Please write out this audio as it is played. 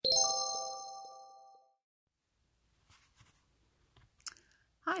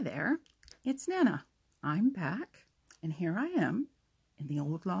Hi there, it's Nana. I'm back, and here I am in the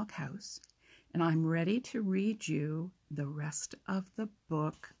old log house, and I'm ready to read you the rest of the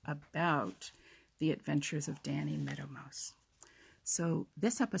book about the adventures of Danny Meadow Mouse. So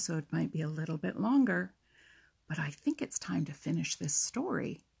this episode might be a little bit longer, but I think it's time to finish this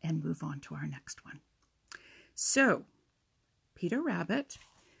story and move on to our next one. So, Peter Rabbit,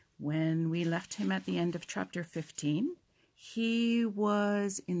 when we left him at the end of chapter 15, he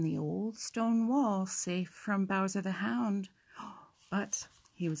was in the old stone wall, safe from Bowser the Hound, but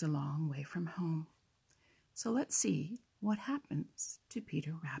he was a long way from home. So let's see what happens to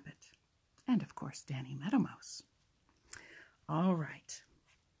Peter Rabbit and, of course, Danny Meadow Mouse. All right.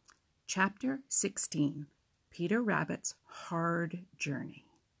 Chapter 16, Peter Rabbit's Hard Journey.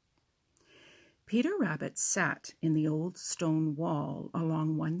 Peter Rabbit sat in the old stone wall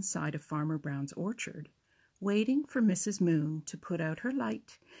along one side of Farmer Brown's orchard, waiting for Mrs. Moon to put out her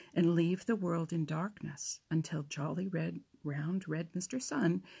light and leave the world in darkness until jolly round red Mr.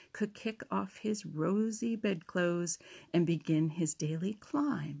 Sun could kick off his rosy bedclothes and begin his daily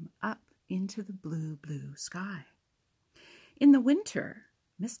climb up into the blue, blue sky. In the winter,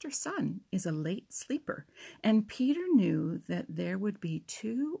 Mr. Sun is a late sleeper, and Peter knew that there would be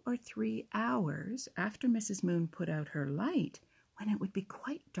 2 or 3 hours after Mrs. Moon put out her light when it would be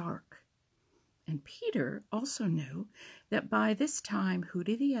quite dark. And Peter also knew that by this time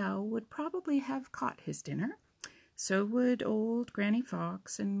Hooty the Owl would probably have caught his dinner. So would old Granny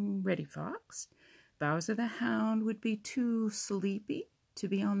Fox and Reddy Fox. Bowser the Hound would be too sleepy to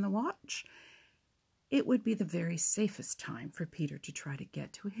be on the watch. It would be the very safest time for Peter to try to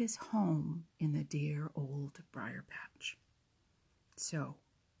get to his home in the dear old briar patch. So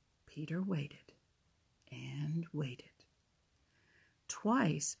Peter waited and waited.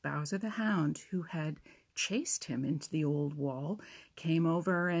 Twice Bowser the Hound, who had chased him into the old wall, came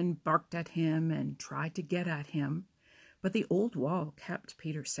over and barked at him and tried to get at him, but the old wall kept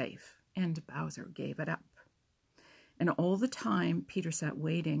Peter safe, and Bowser gave it up. And all the time Peter sat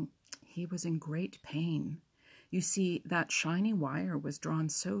waiting, he was in great pain. You see, that shiny wire was drawn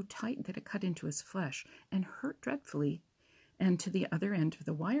so tight that it cut into his flesh and hurt dreadfully, and to the other end of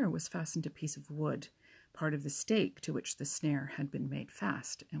the wire was fastened a piece of wood, part of the stake to which the snare had been made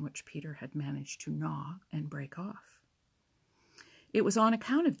fast and which Peter had managed to gnaw and break off. It was on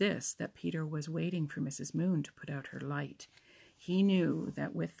account of this that Peter was waiting for Mrs. Moon to put out her light. He knew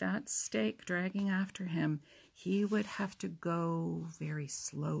that with that stake dragging after him, he would have to go very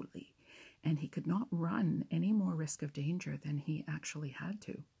slowly, and he could not run any more risk of danger than he actually had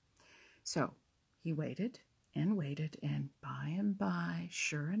to. So he waited, and by and by,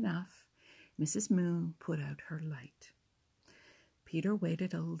 sure enough, Mrs. Moon put out her light. Peter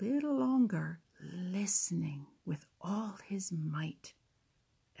waited a little longer, listening with all his might.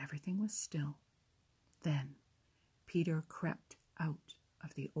 Everything was still. Then Peter crept out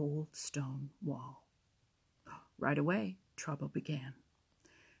of the old stone wall. Right away, trouble began.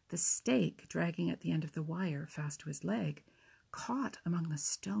 The stake, dragging at the end of the wire fast to his leg, caught among the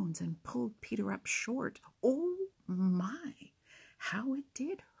stones and pulled Peter up short. Oh my, how it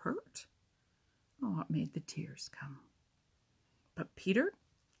did hurt! Oh, it made the tears come. But Peter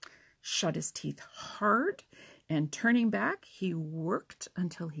shut his teeth hard, and turning back, he worked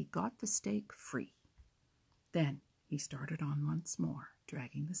until he got the stake free. Then he started on once more,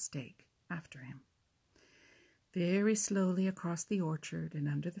 dragging the stake after him. Very slowly across the orchard and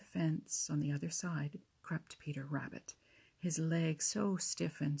under the fence on the other side crept Peter Rabbit, his leg so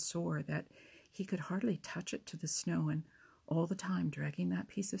stiff and sore that he could hardly touch it to the snow, and all the time dragging that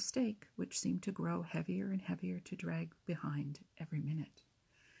piece of stake, which seemed to grow heavier and heavier to drag behind every minute.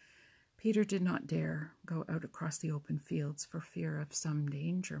 Peter did not dare go out across the open fields for fear some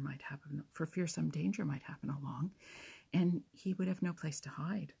danger might happen along, and he would have no place to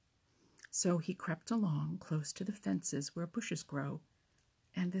hide. So he crept along close to the fences where bushes grow,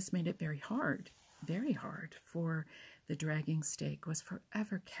 and this made it very hard, for the dragging stake was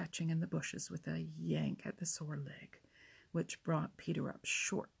forever catching in the bushes with a yank at the sore leg, which brought Peter up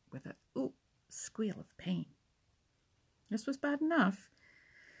short with a squeal of pain. This was bad enough,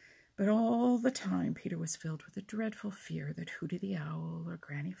 but all the time Peter was filled with a dreadful fear that Hooty the Owl or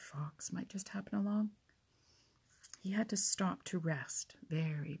Granny Fox might just happen along. He had to stop to rest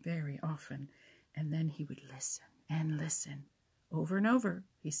very, very often, and then he would listen and listen. Over and over,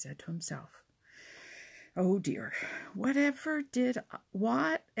 he said to himself, "Oh dear, whatever did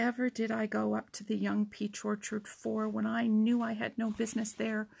I go up to the young peach orchard for when I knew I had no business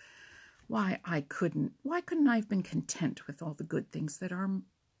there? Why couldn't I have been content with all the good things that are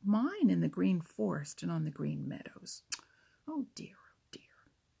mine in the green forest and on the green meadows? Oh dear, oh dear."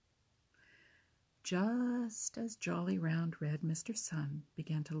 Just as jolly, round, red Mr. Sun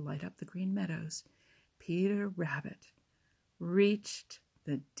began to light up the Green Meadows, Peter Rabbit reached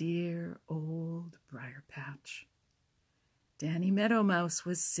the dear old briar patch. Danny Meadow Mouse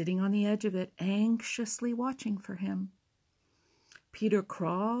was sitting on the edge of it, anxiously watching for him. Peter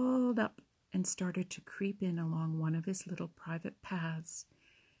crawled up and started to creep in along one of his little private paths.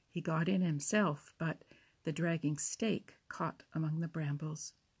 He got in himself, but the dragging stake caught among the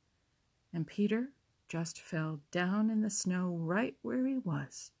brambles, and Peter just fell down in the snow right where he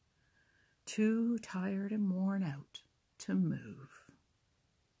was, too tired and worn out to move.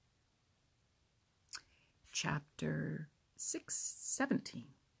 Chapter 17.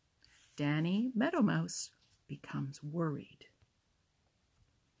 Danny Meadow Mouse becomes worried.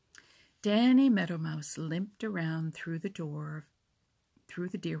 Danny Meadow Mouse limped around through the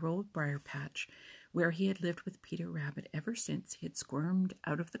dear old briar patch, where he had lived with Peter Rabbit ever since he had squirmed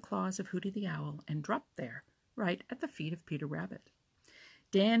out of the claws of Hooty the Owl and dropped there, right at the feet of Peter Rabbit.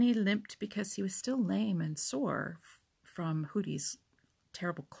 Danny limped because he was still lame and sore from Hooty's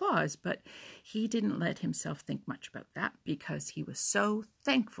terrible claws, but he didn't let himself think much about that because he was so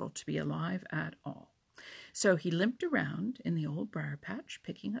thankful to be alive at all. So he limped around in the old briar patch,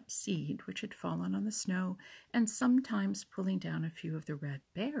 picking up seed which had fallen on the snow and sometimes pulling down a few of the red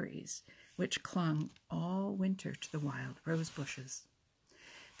berries which clung all winter to the wild rose bushes.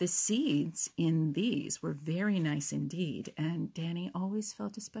 The seeds in these were very nice indeed, and Danny always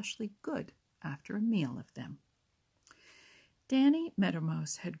felt especially good after a meal of them. Danny Meadow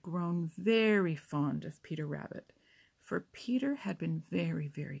Mouse had grown very fond of Peter Rabbit, for Peter had been very,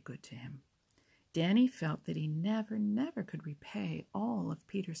 very good to him. Danny felt that he never could repay all of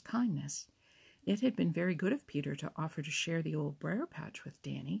Peter's kindness. It had been very good of Peter to offer to share the old briar patch with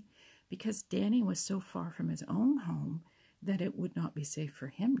Danny, because Danny was so far from his own home that it would not be safe for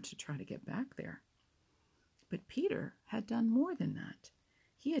him to try to get back there. But Peter had done more than that.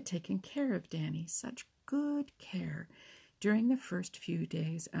 He had taken care of Danny, such good care, during the first few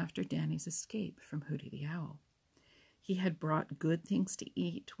days after Danny's escape from Hooty the Owl. He had brought good things to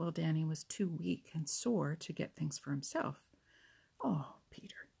eat while Danny was too weak and sore to get things for himself. Oh,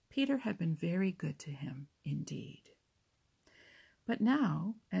 Peter! Peter had been very good to him indeed. But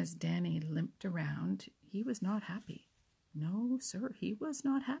now, as Danny limped around, he was not happy. No, sir, he was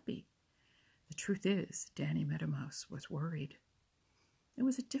not happy. The truth is, Danny Meadow Mouse was worried. It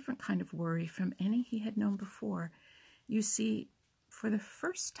was a different kind of worry from any he had known before. You see, for the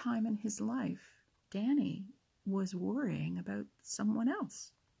first time in his life, Danny was worrying about someone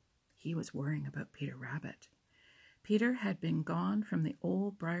else. He was worrying about Peter Rabbit. Peter had been gone from the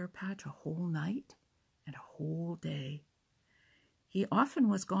old briar patch a whole night and a whole day. He often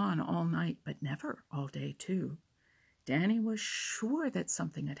was gone all night, but never all day, too. Danny was sure that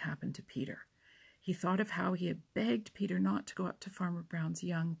something had happened to Peter. He thought of how he had begged Peter not to go up to Farmer Brown's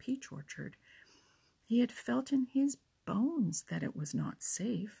young peach orchard. He had felt in his bones that it was not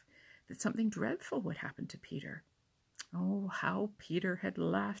safe, that something dreadful would happen to Peter. Oh, how Peter had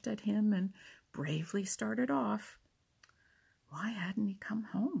laughed at him and bravely started off. Why hadn't he come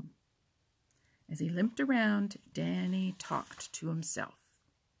home? As he limped around, Danny talked to himself.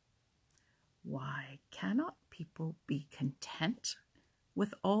 Why cannot people be content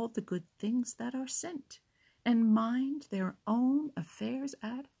with all the good things that are sent, and mind their own affairs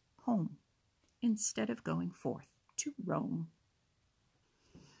at home, instead of going forth to roam?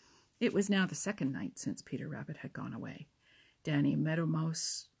 It was now the second night since Peter Rabbit had gone away. Danny Meadow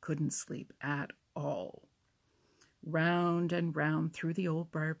Mouse couldn't sleep at all. Round and round through the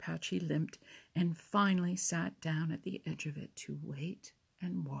old briar patch he limped, and finally sat down at the edge of it to wait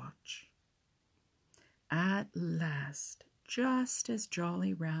and watch. At last, just as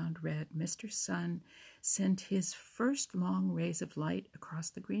jolly, round, red Mr. Sun sent his first long rays of light across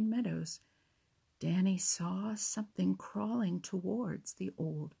the Green Meadows, Danny saw something crawling towards the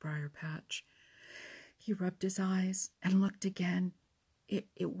old briar patch. He rubbed his eyes and looked again. It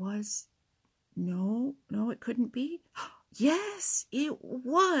was... No, it couldn't be. Yes, it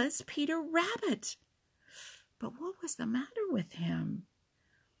was Peter Rabbit. But what was the matter with him?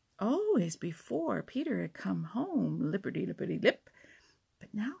 Always before, Peter had come home, lipperty-lipperty-lip, but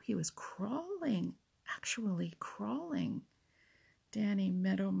now he was crawling, actually crawling. Danny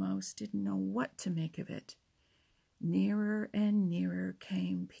Meadow Mouse didn't know what to make of it. Nearer and nearer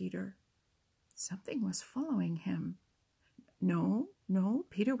came Peter. Something was following him. No,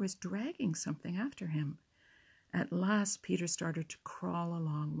 Peter was dragging something after him. At last, Peter started to crawl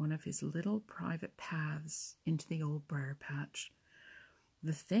along one of his little private paths into the old briar patch.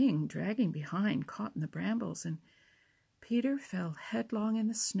 The thing dragging behind caught in the brambles, and Peter fell headlong in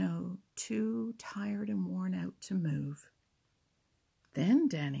the snow, too tired and worn out to move. Then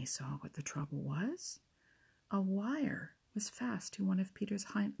Danny saw what the trouble was. A wire was fast to one of Peter's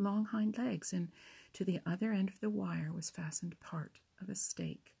long hind legs, and to the other end of the wire was fastened part of a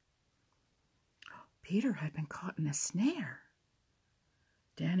stake. Peter had been caught in a snare.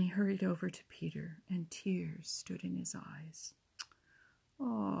 Danny hurried over to Peter, and tears stood in his eyes.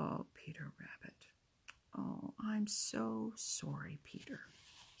 "Oh, Peter Rabbit. Oh, I'm so sorry, Peter,"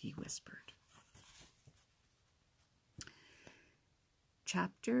 he whispered.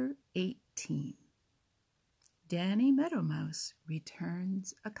 Chapter 18. Danny Meadow Mouse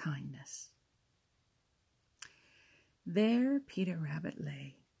returns a kindness. There Peter Rabbit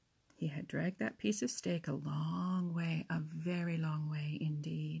lay. He had dragged that piece of stake a long way, a very long way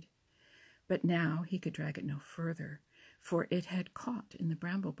indeed. But now he could drag it no further, for it had caught in the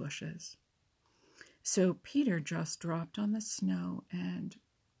bramble bushes. So Peter just dropped on the snow and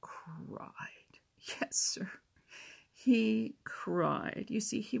cried. Yes, sir, he cried. You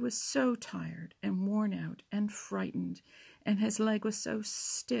see, he was so tired and worn out and frightened, and his leg was so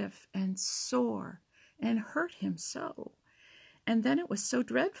stiff and sore and hurt him so. And then it was so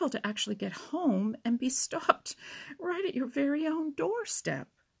dreadful to actually get home and be stopped right at your very own doorstep.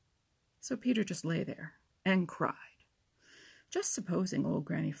 So Peter just lay there and cried. Just supposing old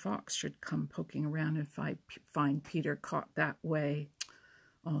Granny Fox should come poking around and find Peter caught that way.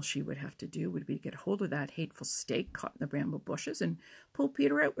 All she would have to do would be to get hold of that hateful stake caught in the bramble bushes and pull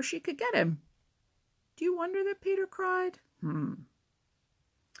Peter out where she could get him. Do you wonder that Peter cried?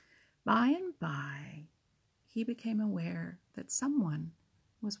 By and by, he became aware that someone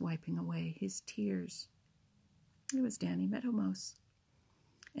was wiping away his tears. It was Danny Meadow Mouse,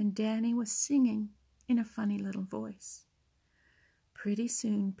 and Danny was singing in a funny little voice. Pretty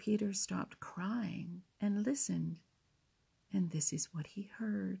soon Peter stopped crying and listened, and this is what he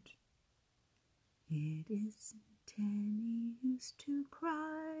heard. "It isn't any use to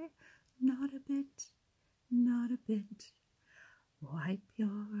cry, not a bit, not a bit. Wipe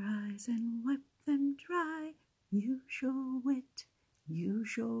your eyes and wipe them dry. Usual wit,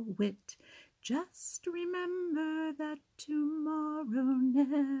 usual wit. Just remember that tomorrow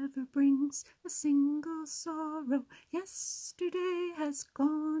never brings a single sorrow. Yesterday has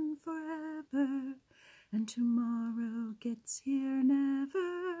gone forever, and tomorrow gets here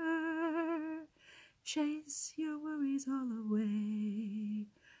never. Chase your worries all away.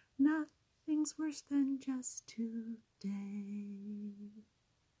 Nothing's worse than just today."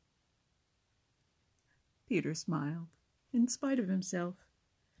 Peter smiled, in spite of himself.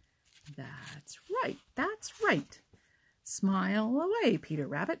 That's right. Smile away, Peter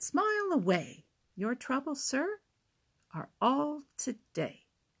Rabbit, smile away. Your troubles, sir, are all today.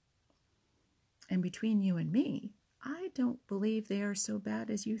 And between you and me, I don't believe they are so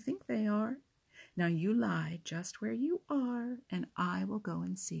bad as you think they are. Now you lie just where you are, and I will go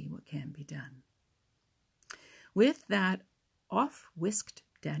and see what can be done. With that, off whisked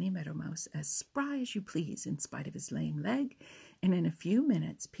Danny Meadow Mouse, as spry as you please in spite of his lame leg, and in a few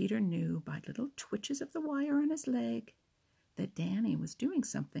minutes Peter knew by little twitches of the wire on his leg that Danny was doing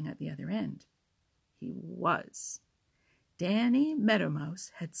something at the other end. He was. Danny Meadow Mouse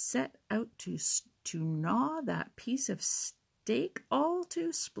had set out to gnaw that piece of stake all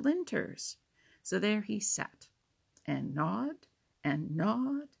to splinters. So there he sat, and gnawed, and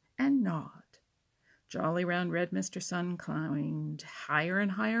gnawed, and gnawed. Jolly round red Mr. Sun climbed higher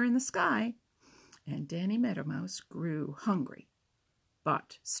and higher in the sky, and Danny Meadow Mouse grew hungry.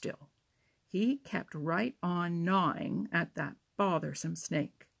 But still, he kept right on gnawing at that bothersome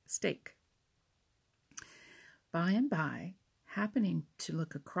stake. By and by, happening to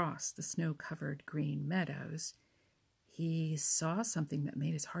look across the snow-covered green meadows, he saw something that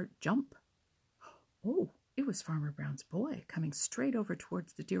made his heart jump. Oh, it was Farmer Brown's boy coming straight over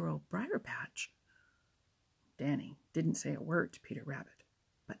towards the dear old briar patch. Danny didn't say a word to Peter Rabbit,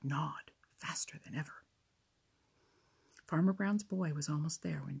 but gnawed faster than ever. Farmer Brown's boy was almost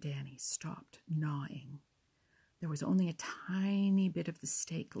there when Danny stopped gnawing. There was only a tiny bit of the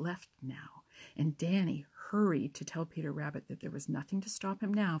stake left now, and Danny hurried to tell Peter Rabbit that there was nothing to stop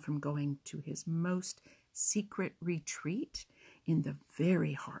him now from going to his most secret retreat in the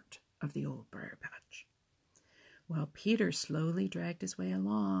very heart of the old briar patch. While Peter slowly dragged his way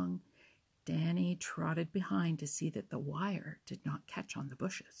along, Danny trotted behind to see that the wire did not catch on the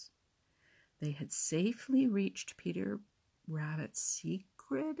bushes. They had safely reached Peter Rabbit's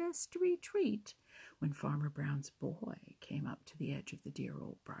secretest retreat when Farmer Brown's boy came up to the edge of the dear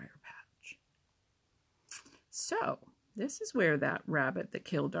old briar patch. "So, this is where that rabbit that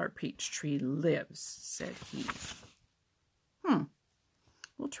killed our peach tree lives," said he.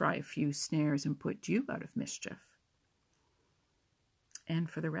 We'll try a few snares and put you out of mischief." And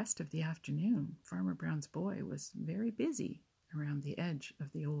for the rest of the afternoon, Farmer Brown's boy was very busy around the edge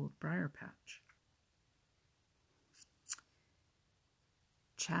of the old briar patch.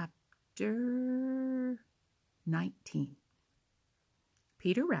 Chapter 19.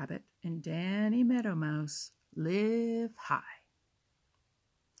 Peter Rabbit and Danny Meadow Mouse live high.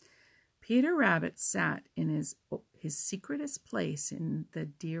 Peter Rabbit sat in his secretest place in the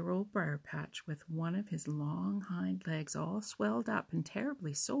dear old briar patch with one of his long hind legs all swelled up and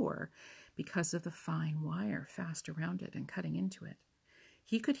terribly sore because of the fine wire fast around it and cutting into it.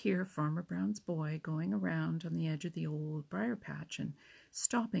 He could hear Farmer Brown's boy going around on the edge of the old briar patch and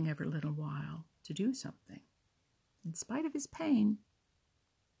stopping every little while to do something. In spite of his pain,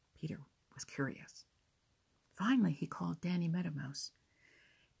 Peter was curious. Finally, he called Danny Meadow Mouse.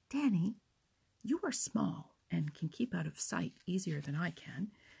 "Danny, you are small and can keep out of sight easier than I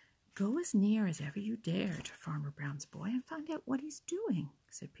can. Go as near as ever you dare to Farmer Brown's boy and find out what he's doing,"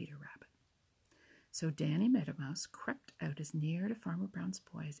 said Peter Rabbit. So Danny Meadow Mouse crept out as near to Farmer Brown's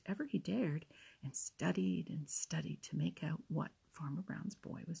boy as ever he dared and studied to make out what Farmer Brown's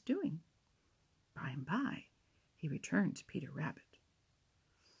boy was doing. By and by, he returned to Peter Rabbit.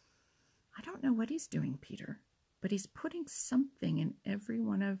 "I don't know what he's doing, Peter, but he's putting something in every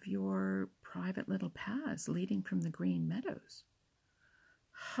one of your private little paths leading from the Green Meadows."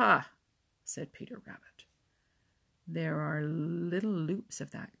 "Ha!" said Peter Rabbit. "There are little loops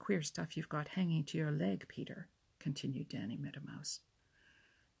of that queer stuff you've got hanging to your leg, Peter," continued Danny Meadow Mouse.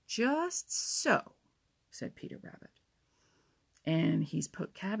 "Just so," said Peter Rabbit. "And he's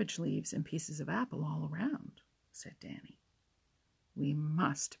put cabbage leaves and pieces of apple all around," said Danny. "We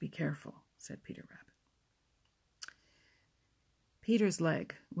must be careful," said Peter Rabbit. Peter's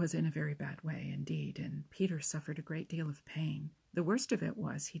leg was in a very bad way indeed, and Peter suffered a great deal of pain. The worst of it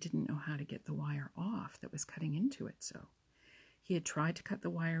was he didn't know how to get the wire off that was cutting into it so. He had tried to cut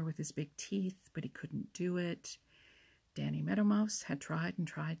the wire with his big teeth, but he couldn't do it. Danny Meadow Mouse had tried and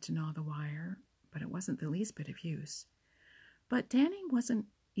tried to gnaw the wire, but it wasn't the least bit of use. But Danny wasn't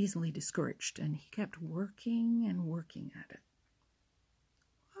easily discouraged, and he kept working and working at it.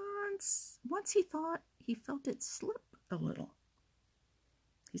 Once he thought he felt it slip a little.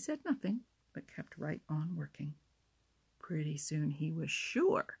 He said nothing, but kept right on working. Pretty soon he was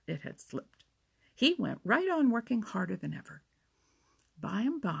sure it had slipped. He went right on working harder than ever. By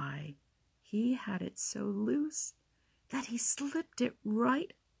and by, he had it so loose that he slipped it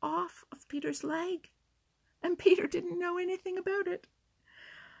right off of Peter's leg, and Peter didn't know anything about it.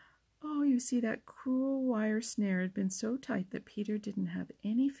 Oh, you see, that cruel wire snare had been so tight that Peter didn't have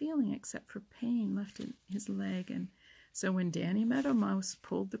any feeling except for pain left in his leg, and so when Danny Meadow Mouse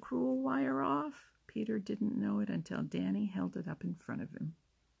pulled the cruel wire off, Peter didn't know it until Danny held it up in front of him.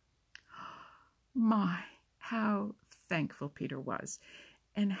 My, how thankful Peter was,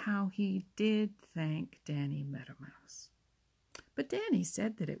 and how he did thank Danny Meadow Mouse. But Danny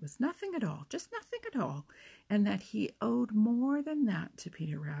said that it was nothing at all, just nothing at all, and that he owed more than that to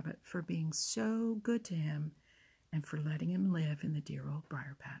Peter Rabbit for being so good to him and for letting him live in the dear old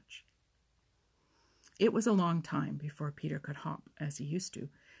briar patch. It was a long time before Peter could hop as he used to,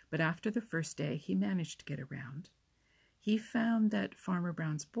 but after the first day he managed to get around. He found that Farmer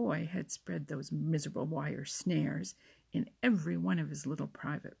Brown's boy had spread those miserable wire snares in every one of his little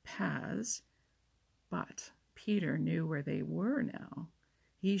private paths, but Peter knew where they were now.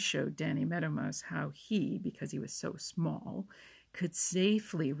 He showed Danny Meadow Mouse how he, because he was so small, could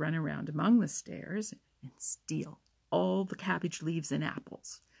safely run around among the stairs and steal all the cabbage leaves and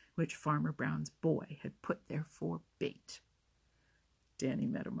apples which Farmer Brown's boy had put there for bait. Danny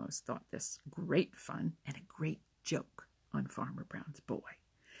Meadow Mouse thought this great fun and a great joke on Farmer Brown's boy.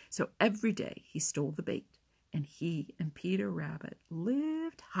 So every day he stole the bait, and he and Peter Rabbit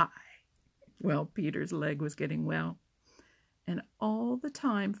lived high. Well, Peter's leg was getting well, and all the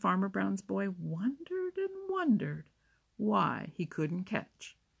time Farmer Brown's boy wondered and wondered why he couldn't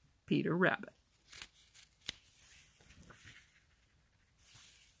catch Peter Rabbit.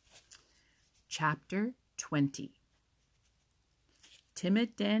 Chapter 20.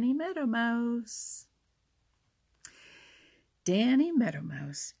 Timid Danny Meadow Mouse. Danny Meadow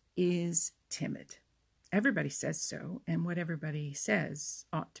Mouse is timid. Everybody says so, and what everybody says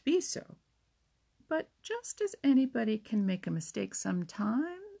ought to be so. But just as anybody can make a mistake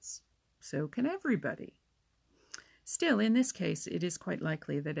sometimes, so can everybody. Still, in this case, it is quite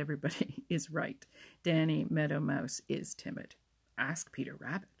likely that everybody is right. Danny Meadow Mouse is timid. Ask Peter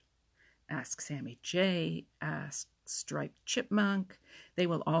Rabbit. Ask Sammy Jay. Ask Striped Chipmunk. They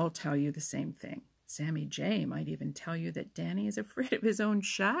will all tell you the same thing. Sammy Jay might even tell you that Danny is afraid of his own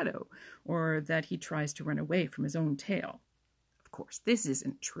shadow, or that he tries to run away from his own tail. Of course, this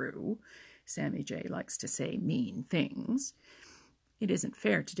isn't true. Sammy Jay likes to say mean things. It isn't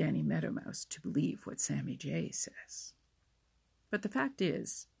fair to Danny Meadow Mouse to believe what Sammy Jay says. But the fact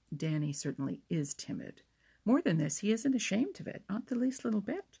is, Danny certainly is timid. More than this, he isn't ashamed of it, not the least little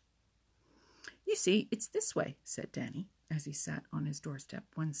bit. "You see, it's this way," said Danny, as he sat on his doorstep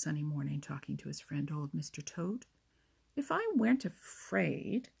one sunny morning talking to his friend old Mr. Toad. "If I weren't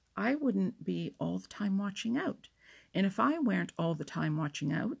afraid, I wouldn't be all the time watching out. And if I weren't all the time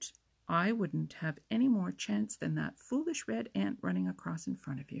watching out, I wouldn't have any more chance than that foolish red ant running across in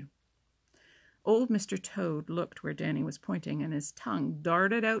front of you." Old Mr. Toad looked where Danny was pointing, and his tongue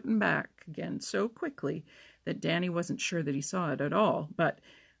darted out and back again so quickly that Danny wasn't sure that he saw it at all. But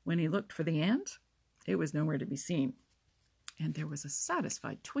when he looked for the ant, it was nowhere to be seen, and there was a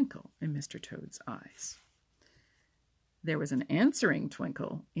satisfied twinkle in Mr. Toad's eyes. There was an answering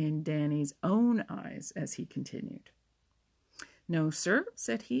twinkle in Danny's own eyes as he continued. "No, sir,"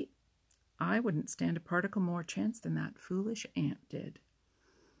 said he, "I wouldn't stand a particle more chance than that foolish ant did.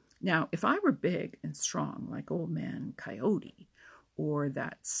 Now, if I were big and strong like Old Man Coyote, or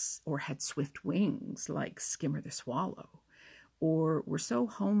had swift wings like Skimmer the Swallow, or were so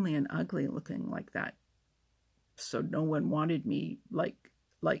homely and ugly looking like that, so no one wanted me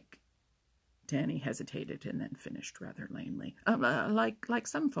like Danny hesitated and then finished rather lamely. Like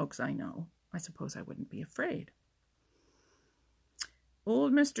some folks I know, I suppose I wouldn't be afraid."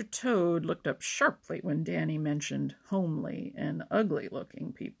 Old Mr. Toad looked up sharply when Danny mentioned homely and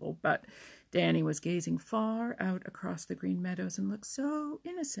ugly-looking people, but Danny was gazing far out across the Green Meadows and looked so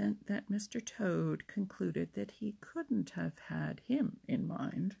innocent that Mr. Toad concluded that he couldn't have had him in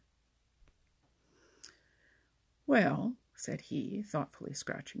mind. "Well," said he, thoughtfully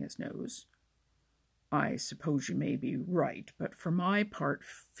scratching his nose, "I suppose you may be right, but for my part,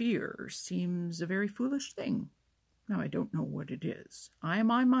 fear seems a very foolish thing. Now, I don't know what it is. I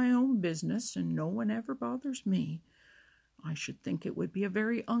mind my own business, and no one ever bothers me. I should think it would be a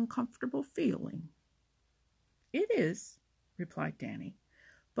very uncomfortable feeling." "It is," replied Danny.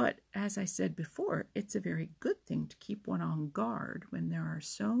 "But as I said before, it's a very good thing to keep one on guard when there are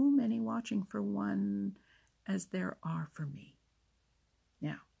so many watching for one as there are for me.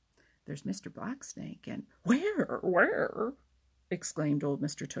 Now, there's Mr. Blacksnake, and—" Where?" exclaimed old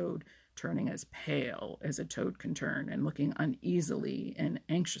Mr. Toad, turning as pale as a toad can turn and looking uneasily and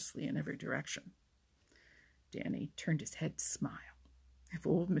anxiously in every direction. Danny turned his head to smile. If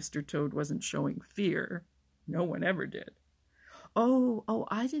old Mr. Toad wasn't showing fear, no one ever did. Oh,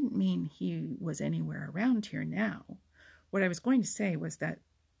 I didn't mean he was anywhere around here now. What I was going to say was that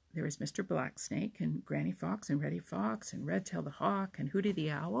there is Mr. Blacksnake and Granny Fox and Reddy Fox and Redtail the Hawk and Hooty the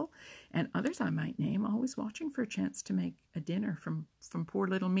Owl and others I might name, always watching for a chance to make a dinner from poor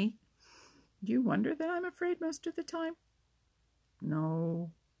little me. Do you wonder that I'm afraid most of the time?"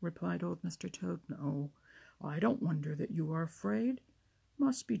 "No," replied old Mr. Toad, "no, I don't wonder that you are afraid.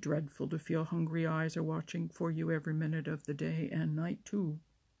 Must be dreadful to feel hungry eyes are watching for you every minute of the day and night, too."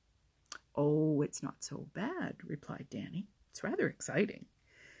 "Oh, it's not so bad," replied Danny. "It's rather exciting.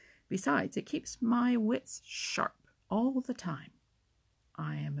 Besides, it keeps my wits sharp all the time.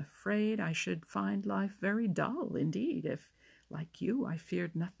 I am afraid I should find life very dull indeed if, like you, I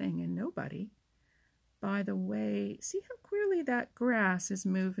feared nothing and nobody. By the way, see how queerly that grass is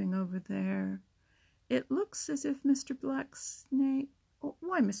moving over there. It looks as if Mr. Blacksnake— Oh,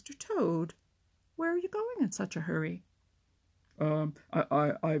 why, Mr. Toad, where are you going in such a hurry?"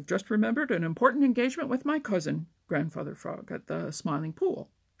 I've just remembered an important engagement with my cousin, Grandfather Frog, at the Smiling Pool,"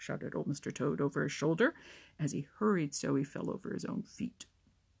 shouted old Mr. Toad over his shoulder as he hurried so he fell over his own feet.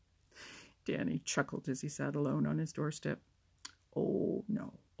 Danny chuckled as he sat alone on his doorstep. "Oh,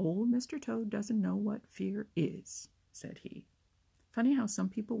 no, old Mr. Toad doesn't know what fear is," said he. "Funny how some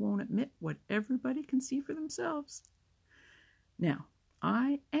people won't admit what everybody can see for themselves. Now,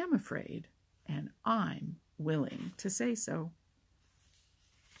 I am afraid, and I'm willing to say so."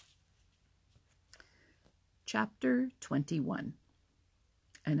 Chapter 21.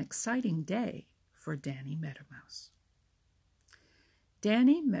 An exciting day for Danny Meadow Mouse.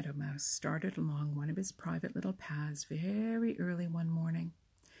 Danny Meadow Mouse started along one of his private little paths very early one morning.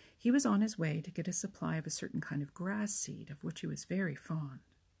 He was on his way to get a supply of a certain kind of grass seed of which he was very fond.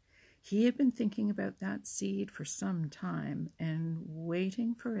 He had been thinking about that seed for some time and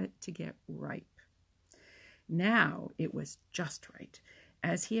waiting for it to get ripe. Now it was just right,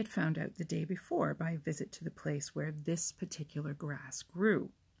 as he had found out the day before by a visit to the place where this particular grass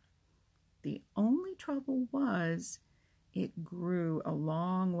grew. The only trouble was It grew a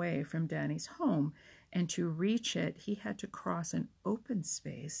long way from Danny's home, and to reach it, he had to cross an open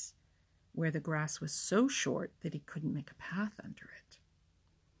space where the grass was so short that he couldn't make a path under it.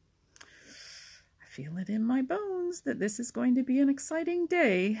 "I feel it in my bones that this is going to be an exciting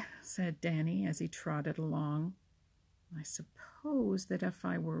day," said Danny as he trotted along. "I suppose that if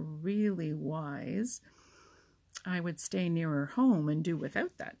I were really wise, I would stay nearer home and do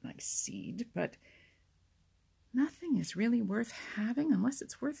without that nice seed, but nothing is really worth having unless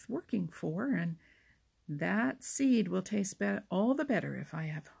it's worth working for, and that seed will taste all the better if I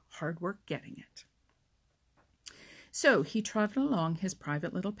have hard work getting it." So he trotted along his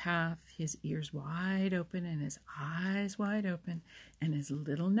private little path, his ears wide open and his eyes wide open, and his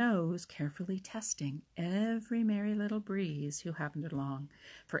little nose carefully testing every merry little breeze who happened along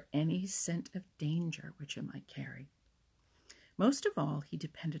for any scent of danger which it might carry. Most of all, he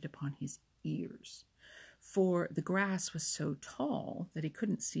depended upon his ears, for the grass was so tall that he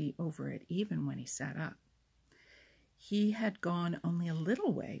couldn't see over it even when he sat up. He had gone only a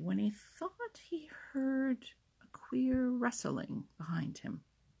little way when he thought he heard a queer rustling behind him.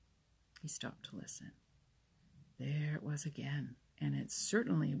 He stopped to listen. There it was again, and it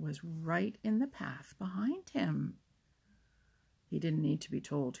certainly was right in the path behind him. He didn't need to be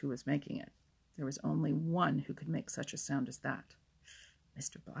told who was making it. There was only one who could make such a sound as that: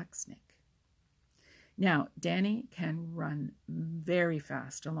 Mr. Blacksnake. Now, Danny can run very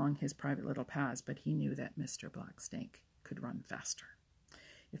fast along his private little paths, but he knew that Mr. Blacksnake could run faster.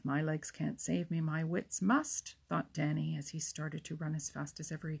 "If my legs can't save me, my wits must," thought Danny as he started to run as fast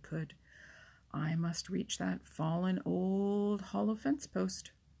as ever he could. "I must reach that fallen old hollow fence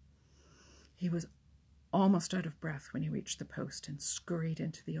post." He was almost out of breath when he reached the post and scurried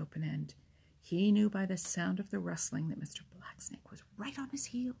into the open end. He knew by the sound of the rustling that Mr. Blacksnake was right on his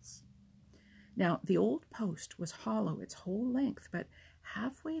heels. Now, the old post was hollow its whole length, but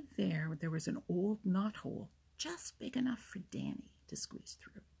halfway there was an old knothole just big enough for Danny to squeeze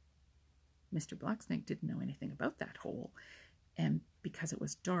through. Mr. Blacksnake didn't know anything about that hole, and because it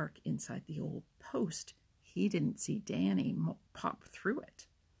was dark inside the old post, he didn't see Danny pop through it.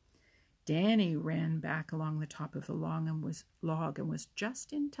 Danny ran back along the top of the log and was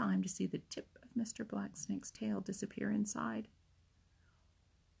just in time to see the tip of Mr. Blacksnake's tail disappear inside.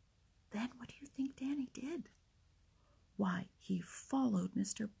 Then what do you think Danny did? Why, he followed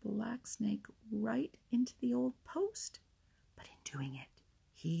Mr. Blacksnake right into the old post. But in doing it,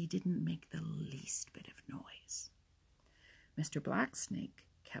 he didn't make the least bit of noise. Mr. Blacksnake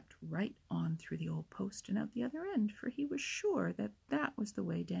kept right on through the old post and out the other end, for he was sure that that was the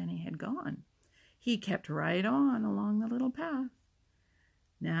way Danny had gone. He kept right on along the little path.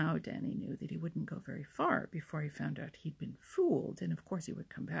 Now Danny knew that he wouldn't go very far before he found out he'd been fooled, and of course he would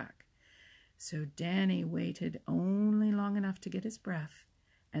come back. So Danny waited only long enough to get his breath,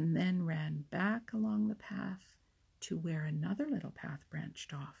 and then ran back along the path to where another little path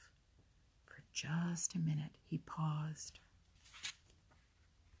branched off. For just a minute he paused.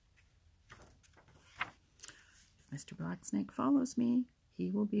 "If Mr. Blacksnake follows me,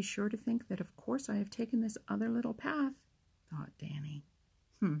 he will be sure to think that of course I have taken this other little path," thought Danny.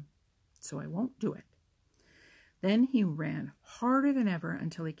 So I won't do it." Then he ran harder than ever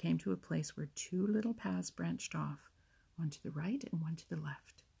until he came to a place where two little paths branched off, one to the right and one to the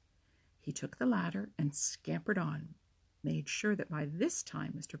left. He took the latter and scampered on, made sure that by this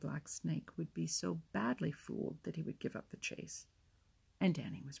time Mr. Blacksnake would be so badly fooled that he would give up the chase. And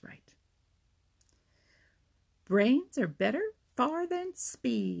Danny was right. "Brains are better far than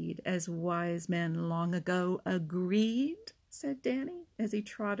speed, as wise men long ago agreed," said Danny as he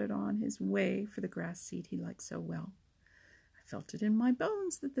trotted on his way for the grass seed he liked so well. "I felt it in my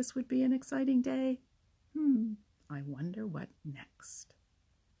bones that this would be an exciting day. I wonder what next."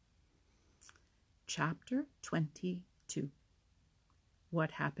 Chapter 22.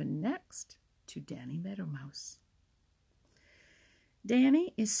 What happened next to Danny Meadow Mouse?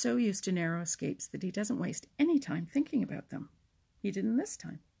 Danny is so used to narrow escapes that he doesn't waste any time thinking about them. He didn't this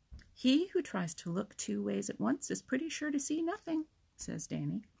time. "He who tries to look 2 ways at once is pretty sure to see nothing," says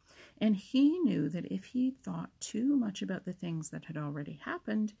Danny. And he knew that if he thought too much about the things that had already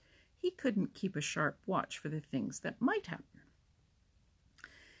happened, he couldn't keep a sharp watch for the things that might happen.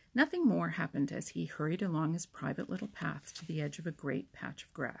 Nothing more happened as he hurried along his private little path to the edge of a great patch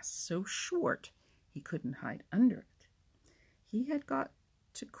of grass, so short he couldn't hide under it. He had got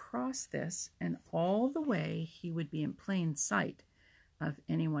to cross this, and all the way he would be in plain sight of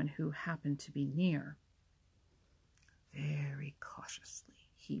anyone who happened to be near. Very cautiously,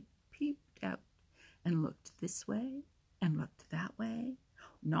 he peeped out and looked this way and looked that way,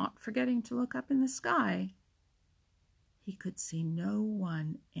 not forgetting to look up in the sky. he could see no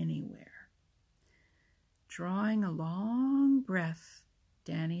one anywhere. Drawing a long breath,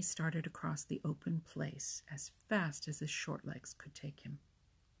 Danny started across the open place as fast as his short legs could take him.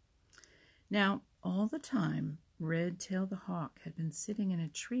 Now, all the time, Redtail the hawk had been sitting in a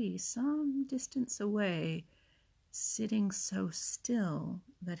tree some distance away, sitting so still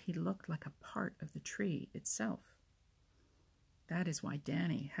that he looked like a part of the tree itself. That is why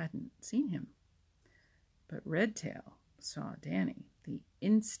Danny hadn't seen him. But Redtail saw Danny the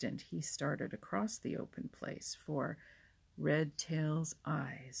instant he started across the open place, for Redtail's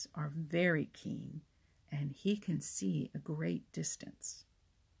eyes are very keen, and he can see a great distance.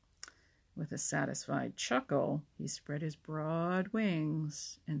 With a satisfied chuckle, he spread his broad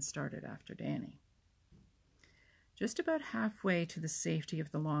wings and started after Danny. Just about halfway to the safety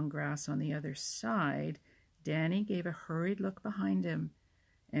of the long grass on the other side, Danny gave a hurried look behind him,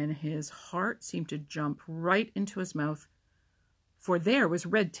 and his heart seemed to jump right into his mouth, for there was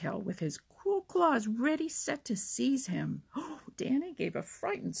Redtail with his cruel claws ready set to seize him. Oh, Danny gave a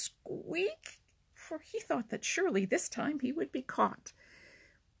frightened squeak, for he thought that surely this time he would be caught.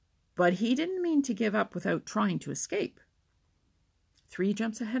 But he didn't mean to give up without trying to escape. 3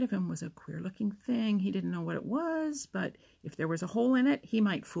 jumps ahead of him was a queer-looking thing. He didn't know what it was, but if there was a hole in it, he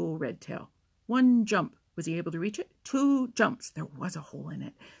might fool Redtail. 1 jump. Was he able to reach it? 2 jumps. There was a hole in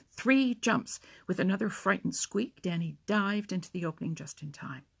it. 3 jumps. With another frightened squeak, Danny dived into the opening just in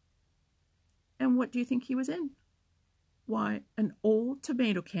time. And what do you think he was in? Why, an old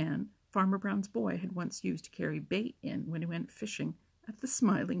tomato can Farmer Brown's boy had once used to carry bait in when he went fishing at the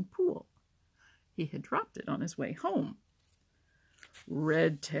Smiling Pool. He had dropped it on his way home.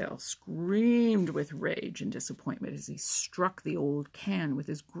 Redtail screamed with rage and disappointment as he struck the old can with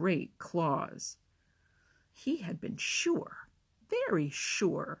his great claws. He had been sure, very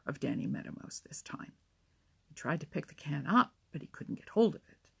sure, of Danny Meadow Mouse this time. He tried to pick the can up, but he couldn't get hold of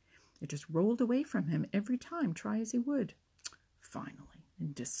it. It just rolled away from him every time, try as he would. Finally,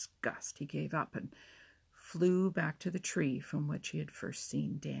 in disgust, he gave up and flew back to the tree from which he had first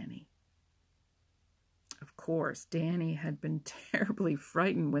seen Danny. Of course, Danny had been terribly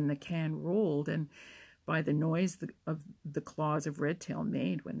frightened when the can rolled, and by the noise of the claws of Redtail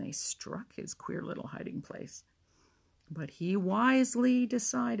made when they struck his queer little hiding place. But he wisely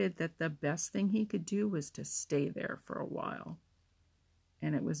decided that the best thing he could do was to stay there for a while.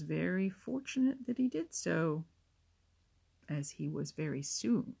 And it was very fortunate that he did so, as he was very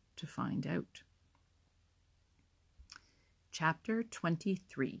soon to find out. Chapter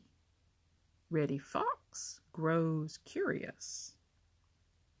 23. Reddy Fox Grows Curious.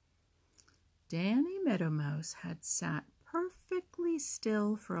 Danny Meadow Mouse had sat perfectly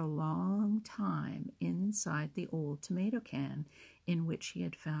still for a long time inside the old tomato can in which he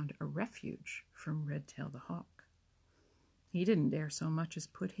had found a refuge from Redtail the hawk. He didn't dare so much as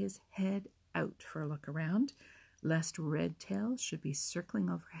put his head out for a look around, lest Redtail should be circling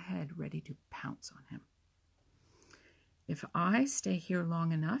overhead ready to pounce on him. If I stay here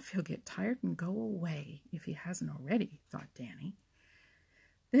long enough, he'll get tired and go away, if he hasn't already, thought Danny.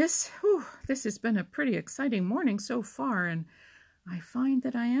 This has been a pretty exciting morning so far, and I find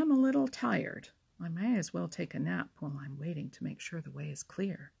that I am a little tired. I may as well take a nap while I'm waiting to make sure the way is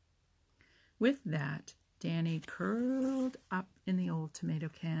clear. With that, Danny curled up in the old tomato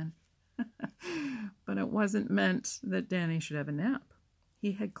can. But it wasn't meant that Danny should have a nap.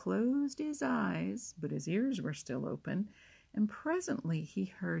 He had closed his eyes, but his ears were still open, and presently he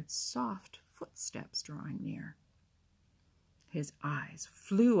heard soft footsteps drawing near. His eyes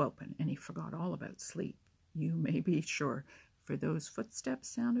flew open, and he forgot all about sleep. You may be sure, for those footsteps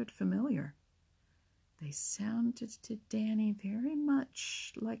sounded familiar. They sounded to Danny very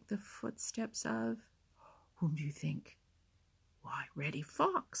much like the footsteps of, whom do you think? Why, Reddy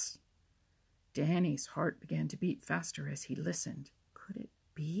Fox. Danny's heart began to beat faster as he listened. Could it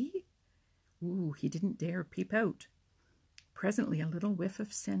be? He didn't dare peep out. Presently a little whiff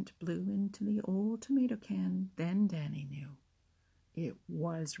of scent blew into the old tomato can. Then Danny knew. It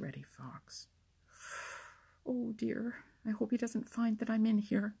was Reddy Fox. Oh dear, I hope he doesn't find that I'm in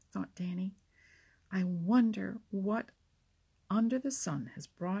here, thought Danny. I wonder what under the sun has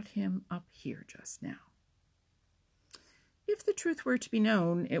brought him up here just now. If the truth were to be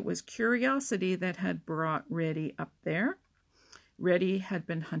known, it was curiosity that had brought Reddy up there. Reddy had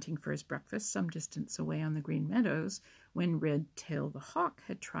been hunting for his breakfast some distance away on the Green Meadows when Redtail the hawk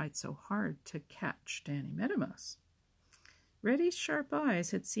had tried so hard to catch Danny Meadow Mouse. Reddy's sharp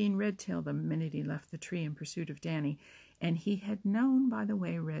eyes had seen Redtail the minute he left the tree in pursuit of Danny, and he had known by the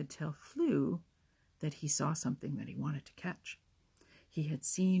way Redtail flew that he saw something that he wanted to catch. He had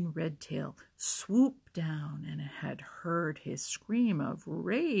seen Redtail swoop down and had heard his scream of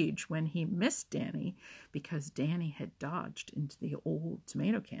rage when he missed Danny because Danny had dodged into the old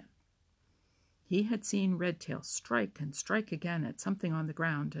tomato can. He had seen Redtail strike and strike again at something on the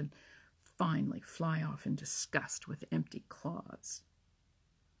ground and finally fly off in disgust with empty claws.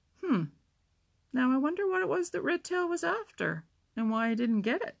 Now I wonder what it was that Redtail was after and why I didn't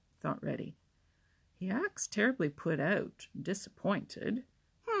get it, thought Reddy. He acts terribly put out, disappointed.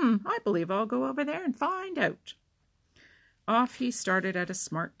 I believe I'll go over there and find out. Off he started at a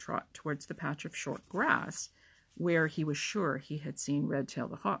smart trot towards the patch of short grass, where he was sure he had seen Redtail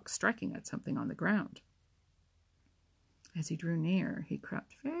the Hawk striking at something on the ground. As he drew near, he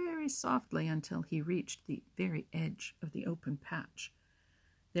crept very softly until he reached the very edge of the open patch.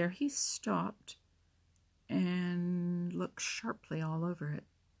 There he stopped and looked sharply all over it.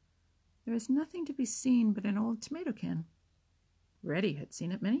 There was nothing to be seen but an old tomato can. Reddy had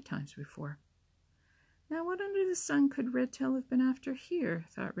seen it many times before. Now what under the sun could Redtail have been after here,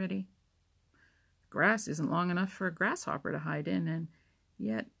 thought Reddy. The grass isn't long enough for a grasshopper to hide in, and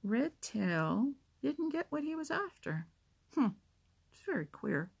yet Redtail didn't get what he was after. It's very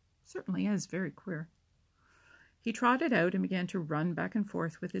queer. Certainly is very queer. He trotted out and began to run back and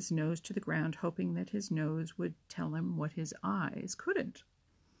forth with his nose to the ground, hoping that his nose would tell him what his eyes couldn't.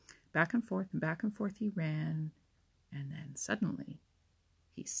 Back and forth he ran, and then suddenly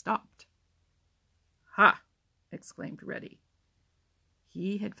he stopped. "Ha!" exclaimed Reddy.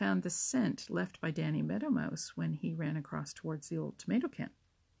 He had found the scent left by Danny Meadow Mouse when he ran across towards the old tomato can.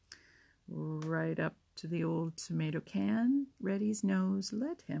 Right up to the old tomato can, Reddy's nose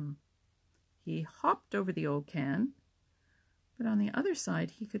led him. He hopped over the old can, but on the other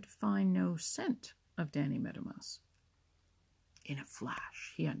side he could find no scent of Danny Meadow Mouse. In a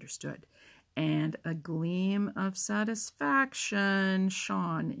flash, he understood, and a gleam of satisfaction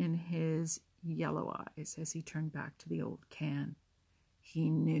shone in his yellow eyes as he turned back to the old can. He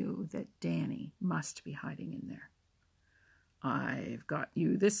knew that Danny must be hiding in there. "I've got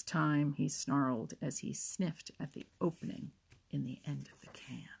you this time," he snarled as he sniffed at the opening in the end of the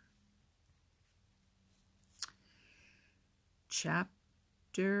can.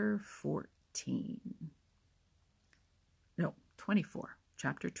 Chapter 24.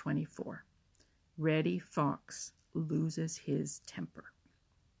 Chapter 24. Reddy Fox loses his temper.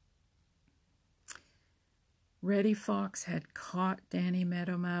 Reddy Fox had caught Danny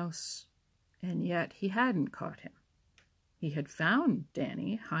Meadow Mouse, and yet he hadn't caught him. He had found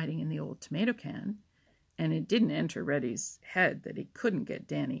Danny hiding in the old tomato can, and it didn't enter Reddy's head that he couldn't get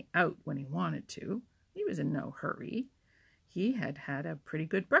Danny out when he wanted to. He was in no hurry. He had had a pretty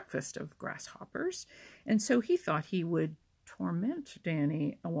good breakfast of grasshoppers, and so he thought he would torment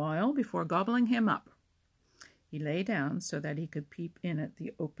Danny a while before gobbling him up. He lay down so that he could peep in at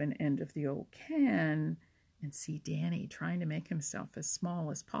the open end of the old can and see Danny trying to make himself as small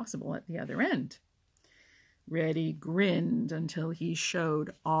as possible at the other end. Reddy grinned until he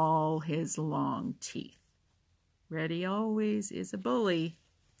showed all his long teeth. Reddy always is a bully,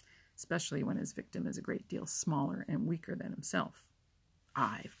 especially when his victim is a great deal smaller and weaker than himself.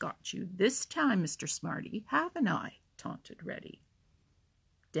 "I've got you this time, Mr. Smarty, haven't I?" taunted Reddy.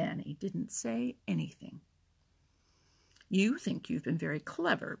 Danny didn't say anything. "You think you've been very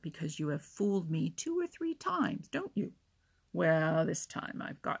clever because you have fooled me 2 or 3 times, don't you? Well, this time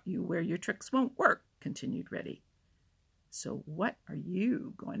I've got you where your tricks won't work," continued Reddy. "So what are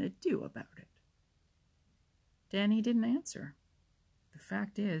you going to do about it?" Danny didn't answer. The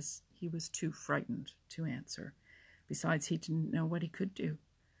fact is, he was too frightened to answer. Besides, he didn't know what he could do.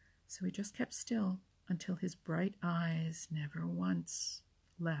 So he just kept still until his bright eyes never once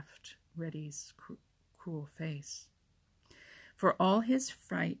left Reddy's cruel face. For all his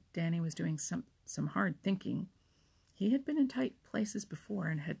fright, Danny was doing some hard thinking. He had been in tight places before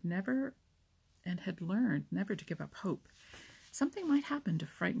and had learned never to give up hope. Something might happen to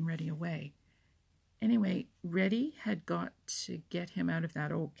frighten Reddy away. Anyway, Reddy had got to get him out of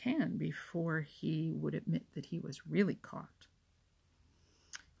that old can before he would admit that he was really caught.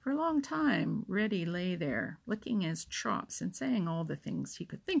 For a long time, Reddy lay there, licking his chops and saying all the things he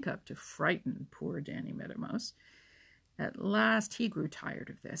could think of to frighten poor Danny Meadow Mouse. At last, he grew tired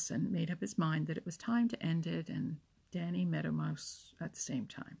of this and made up his mind that it was time to end it, and Danny Meadow Mouse at the same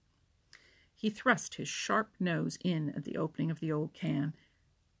time. He thrust his sharp nose in at the opening of the old can,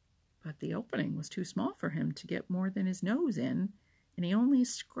 but the opening was too small for him to get more than his nose in, and he only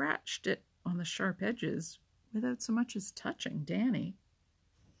scratched it on the sharp edges without so much as touching Danny.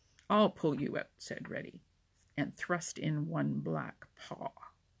 "I'll pull you out," said Reddy, and thrust in one black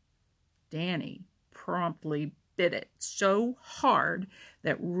paw. Danny promptly bit it so hard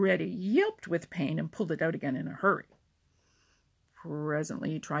that Reddy yelped with pain and pulled it out again in a hurry.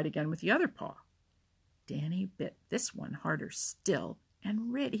 Presently he tried again with the other paw. Danny bit this one harder still,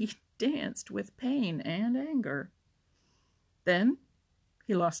 and Reddy danced with pain and anger. Then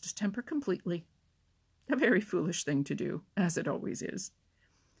he lost his temper completely. A very foolish thing to do, as it always is.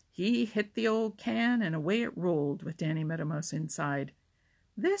 He hit the old can, and away it rolled with Danny Meadow Mouse inside.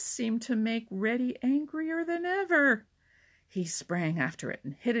 This seemed to make Reddy angrier than ever. He sprang after it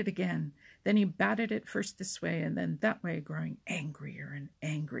and hit it again. Then he batted it first this way and then that way, growing angrier and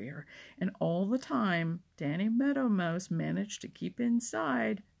angrier. And all the time, Danny Meadow Mouse managed to keep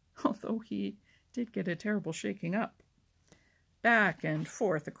inside, although he did get a terrible shaking up. Back and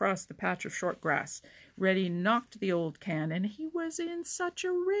forth across the patch of short grass, Reddy knocked the old can, and he was in such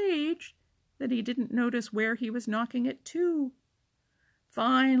a rage that he didn't notice where he was knocking it to.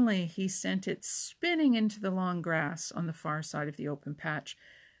 Finally, he sent it spinning into the long grass on the far side of the open patch,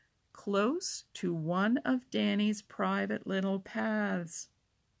 close to one of Danny's private little paths.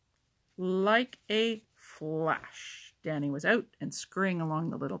 Like a flash, Danny was out and scurrying along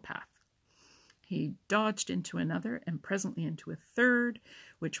the little path. He dodged into another and presently into a third,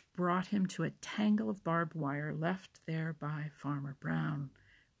 which brought him to a tangle of barbed wire left there by Farmer Brown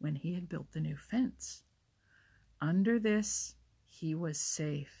when he had built the new fence. Under this, he was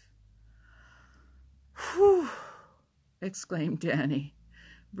safe. "Whew!" exclaimed Danny,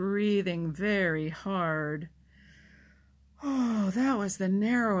 breathing very hard. "Oh, that was the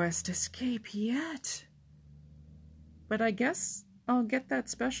narrowest escape yet. But I guess I'll get that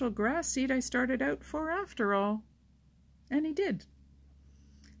special grass seed I started out for after all." And he did.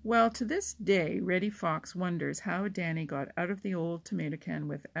 Well, to this day, Reddy Fox wonders how Danny got out of the old tomato can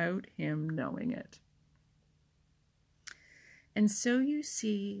without him knowing it. And so you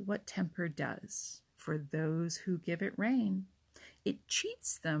see what temper does for those who give it rein. It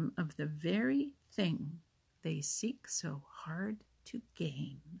cheats them of the very thing they seek so hard to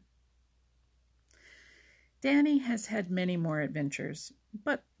gain. Danny has had many more adventures,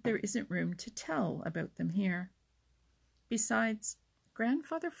 but there isn't room to tell about them here. Besides,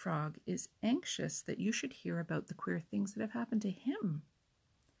 Grandfather Frog is anxious that you should hear about the queer things that have happened to him.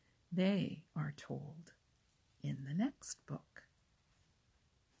 They are told in the next book.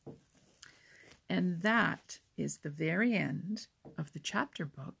 And that is the very end of the chapter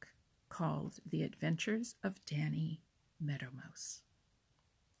book called The Adventures of Danny Meadow Mouse.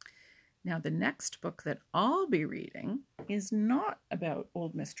 Now, the next book that I'll be reading is not about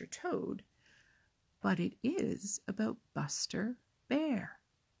old Mr. Toad, but it is about Buster Bear.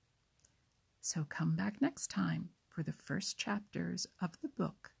 So come back next time for the first chapters of the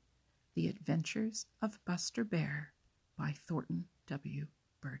book, The Adventures of Buster Bear by Thornton W.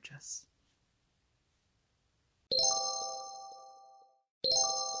 Burgess.